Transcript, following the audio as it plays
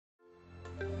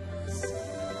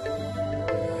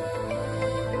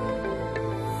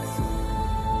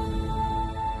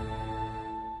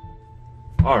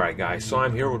Alright guys, so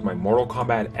I'm here with my Mortal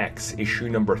Kombat X issue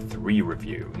number 3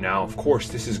 review. Now, of course,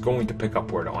 this is going to pick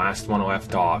up where the last one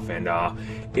left off, and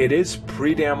it is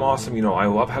pretty damn awesome. You know, I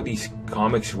love how these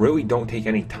comics really don't take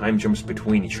any time jumps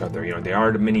between each other. You know, they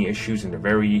are the mini issues and they're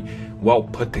very well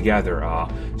put together.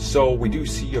 So we do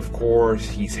see, of course,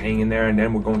 he's hanging there, and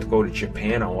then we're going to go to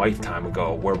Japan a lifetime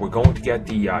ago, where we're going to get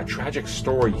the tragic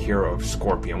story here of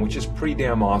Scorpion, which is pretty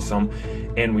damn awesome.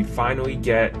 And we finally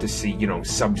get to see, you know,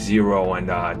 Sub-Zero and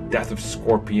death of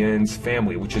Scorpion's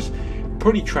family, which is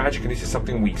pretty tragic, and this is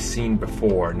something we've seen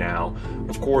before. Now,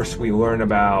 of course, we learn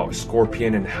about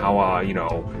Scorpion and how, you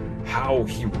know, how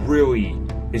he really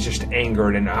is just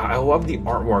angered, and I love the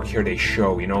artwork here they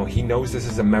show. You know, he knows this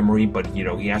is a memory, but, you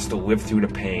know, he has to live through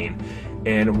the pain.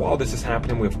 And while this is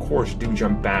happening, we of course do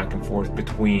jump back and forth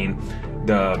between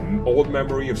the old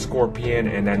memory of Scorpion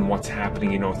and then what's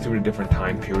happening, you know, through the different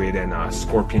time period, and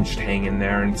Scorpion just hanging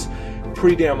there, and it's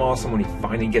pretty damn awesome when he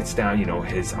finally gets down. You know,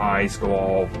 his eyes go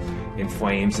all in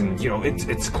flames, and, you know,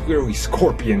 it's clearly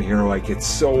Scorpion here. Like, it's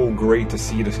so great to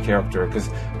see this character, because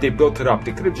they built it up.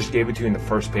 They could have just gave it to you in the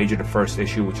first page of the first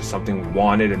issue, which is something we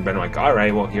wanted, and been like,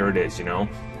 alright, well, here it is, you know.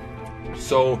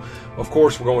 So, of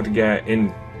course, we're going to get,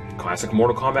 in classic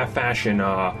Mortal Kombat fashion,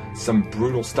 some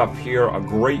brutal stuff here. A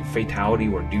great fatality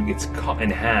where dude gets cut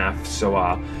in half, so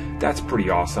that's pretty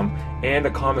awesome. And the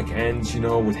comic ends, you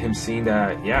know, with him seeing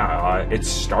that, yeah, it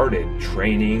started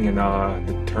training, and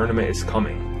the tournament is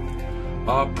coming.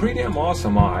 Pretty damn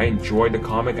awesome. I enjoyed the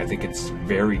comic. I think it's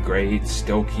very great. It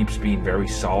still keeps being very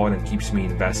solid and keeps me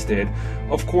invested.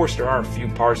 Of course, there are a few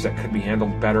parts that could be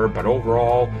handled better, but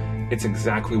overall, it's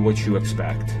exactly what you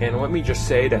expect. And let me just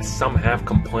say that some have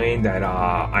complained that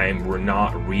I'm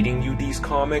not reading you these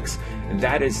comics.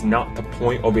 That is not the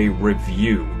point of a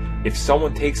review. If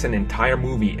someone takes an entire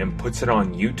movie and puts it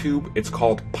on YouTube, it's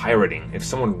called pirating. If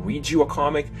someone reads you a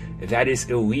comic, that is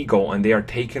illegal, and they are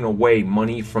taking away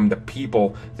money from the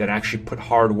people that actually put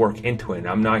hard work into it. And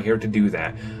I'm not here to do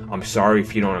that. I'm sorry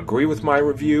if you don't agree with my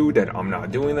review, that I'm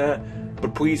not doing that.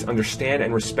 But please understand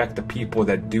and respect the people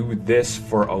that do this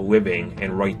for a living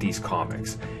and write these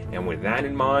comics. And with that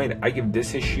in mind, I give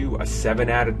this issue a 7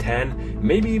 out of 10,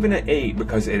 maybe even an 8,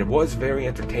 because it was very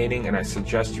entertaining, and I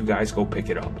suggest you guys go pick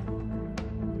it up.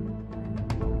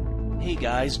 Hey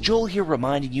guys, Joel here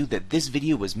reminding you that this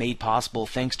video was made possible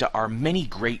thanks to our many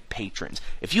great patrons.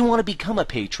 If you want to become a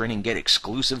patron and get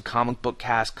exclusive comic book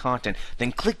cast content,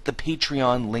 then click the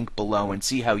Patreon link below and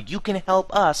see how you can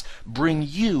help us bring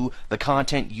you the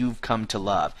content you've come to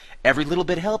love. Every little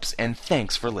bit helps, and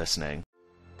thanks for listening.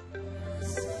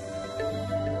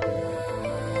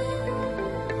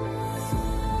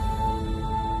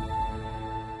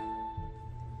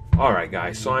 Alright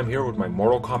guys, so I'm here with my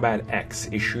Mortal Kombat X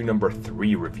issue number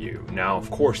 3 review. Now, of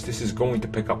course, this is going to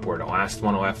pick up where the last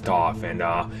one left off, and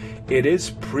it is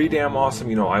pretty damn awesome.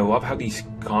 You know, I love how these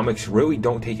comics really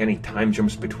don't take any time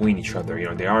jumps between each other. You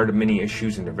know, they are the mini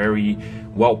issues and they're very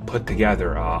well put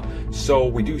together. So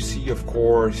we do see, of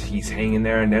course, he's hanging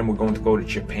there, and then we're going to go to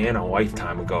Japan a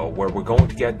lifetime ago, where we're going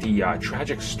to get the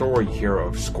tragic story here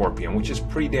of Scorpion, which is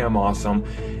pretty damn awesome.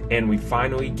 And we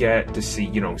finally get to see,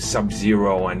 you know,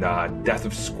 Sub-Zero and death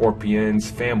of Scorpion's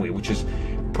family, which is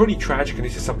pretty tragic, and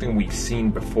this is something we've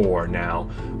seen before. Now,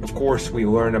 of course, we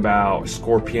learn about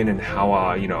Scorpion and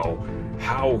how, you know,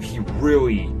 how he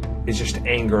really is just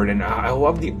angered, and I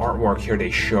love the artwork here they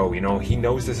show. You know, he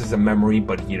knows this is a memory,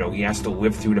 but, you know, he has to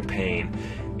live through the pain.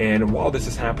 And while this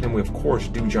is happening, we of course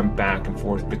do jump back and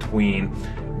forth between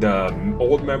the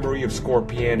old memory of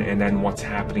Scorpion and then what's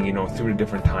happening, you know, through the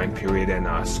different time period,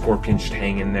 and Scorpion just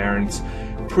hanging there, and it's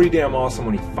pretty damn awesome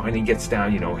when he finally gets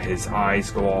down. You know, his eyes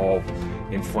go all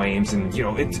in flames, and, you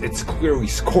know, it's clearly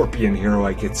Scorpion here.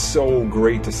 Like, it's so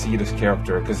great to see this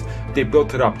character, because they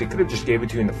built it up. They could have just gave it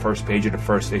to you in the first page of the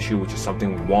first issue, which is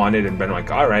something we wanted, and been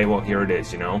like, alright, well, here it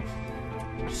is, you know.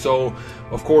 So,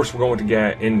 of course, we're going to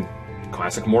get, in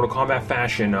classic Mortal Kombat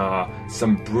fashion,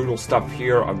 some brutal stuff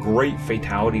here. A great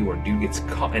fatality where dude gets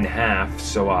cut in half,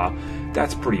 so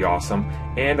that's pretty awesome.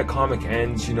 And the comic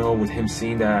ends, you know, with him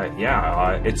seeing that,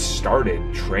 yeah, it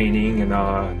started training, and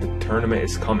the tournament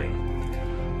is coming.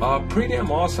 Pretty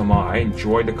damn awesome. I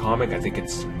enjoyed the comic. I think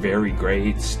it's very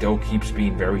great. It still keeps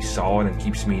being very solid and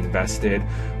keeps me invested.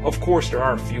 Of course, there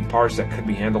are a few parts that could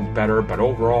be handled better, but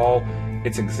overall,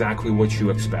 it's exactly what you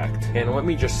expect. And let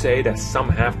me just say that some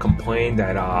have complained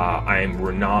that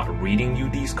I'm not reading you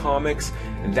these comics.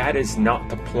 That is not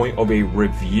the point of a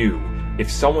review.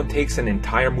 If someone takes an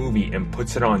entire movie and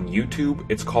puts it on YouTube,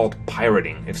 it's called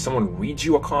pirating. If someone reads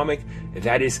you a comic,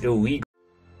 that is illegal.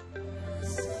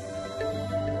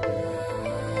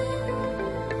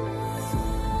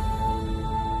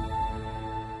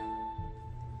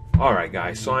 Alright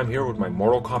guys, so I'm here with my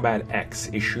Mortal Kombat X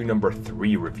issue number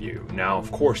 3 review. Now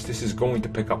of course this is going to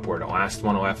pick up where the last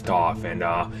one left off, and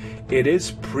it is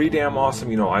pretty damn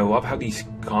awesome. I love how these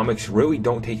comics really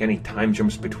don't take any time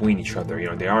jumps between each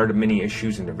other. They are the mini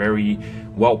issues and they're very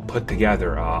well put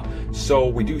together. So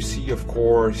we do see, of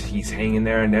course, he's hanging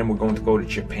there, and then we're going to go to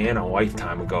Japan a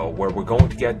lifetime ago, where we're going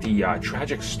to get the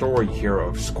tragic story here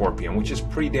of Scorpion, which is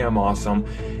pretty damn awesome.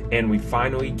 And we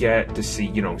finally get to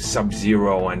see,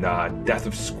 Sub-Zero and death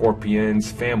of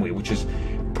Scorpion's family, which is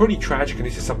pretty tragic, and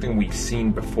this is something we've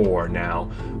seen before.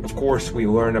 Now, of course, we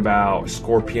learn about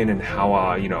Scorpion and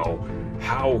how,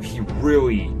 how he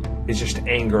really is just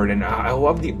angered, and I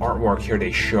love the artwork here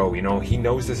they show. He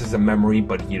knows this is a memory,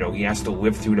 but, he has to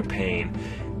live through the pain.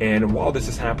 And while this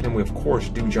is happening, we of course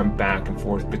do jump back and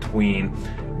forth between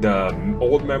the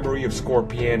old memory of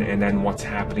Scorpion and then what's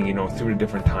happening, through the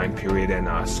different time period,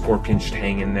 and Scorpion just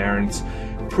hanging there, and it's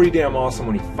pretty damn awesome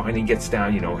when he finally gets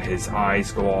down. His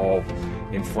eyes go all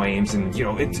in flames, and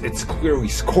it's clearly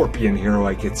Scorpion here.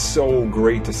 Like, it's so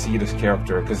great to see this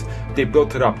character because they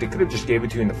built it up. They could have just gave it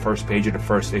to you in the first page of the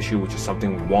first issue, which is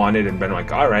something we wanted, and been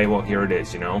like, all right, well, here it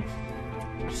is.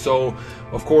 So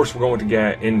of course we're going to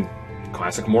get, in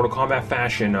classic Mortal Kombat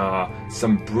fashion,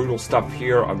 some brutal stuff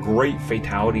here. A great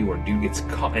fatality where dude gets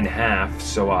cut in half,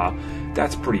 so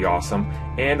that's pretty awesome.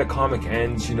 And the comic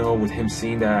ends, with him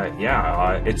seeing that,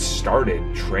 it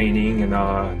started training, and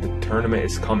the tournament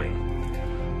is coming.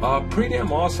 Pretty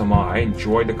damn awesome. I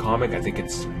enjoyed the comic. I think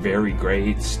it's very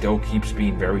great. It still keeps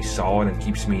being very solid and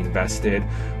keeps me invested.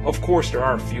 Of course, there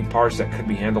are a few parts that could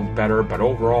be handled better, but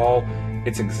overall,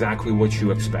 it's exactly what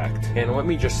you expect. And let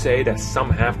me just say that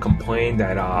some have complained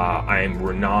that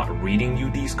I'm not reading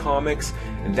you these comics.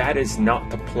 That is not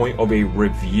the point of a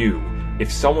review.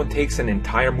 If someone takes an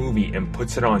entire movie and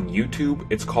puts it on YouTube,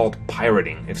 it's called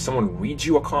pirating. If someone reads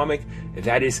you a comic,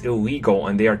 that is illegal,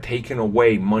 and they are taking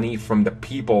away money from the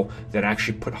people that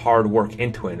actually put hard work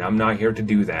into it. And I'm not here to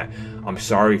do that. I'm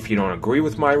sorry if you don't agree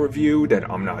with my review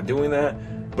that I'm not doing that.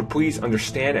 But please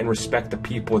understand and respect the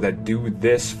people that do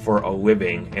this for a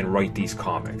living and write these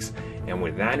comics. And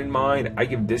with that in mind, I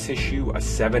give this issue a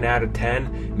 7 out of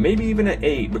 10, maybe even an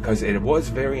 8, because it was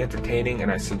very entertaining, and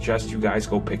I suggest you guys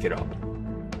go pick it up.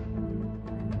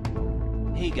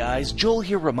 Hey guys, Joel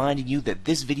here reminding you that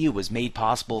this video was made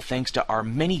possible thanks to our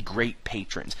many great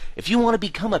patrons. If you want to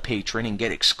become a patron and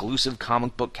get exclusive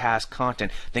comic book cast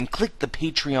content, then click the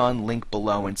Patreon link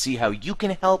below and see how you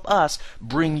can help us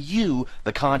bring you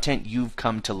the content you've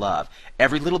come to love.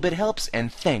 Every little bit helps,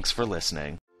 and thanks for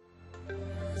listening.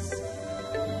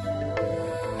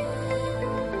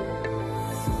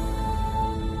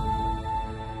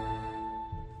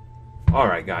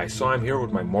 Alright guys, so I'm here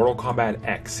with my Mortal Kombat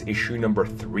X issue number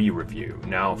 3 review.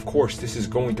 Now of course this is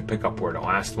going to pick up where the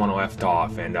last one left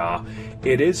off, and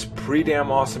it is pretty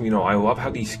damn awesome. I love how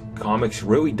these comics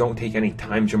really don't take any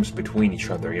time jumps between each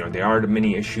other. They are the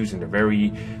mini issues and they're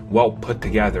very well put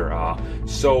together.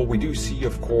 So we do see,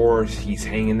 of course, he's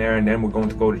hanging there, and then we're going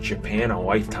to go to Japan a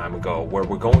lifetime ago, where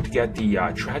we're going to get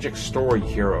the tragic story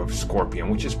here of Scorpion,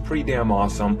 which is pretty damn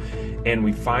awesome. And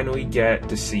we finally get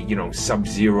to see,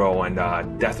 Sub-Zero and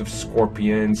death of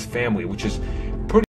Scorpion's family, which is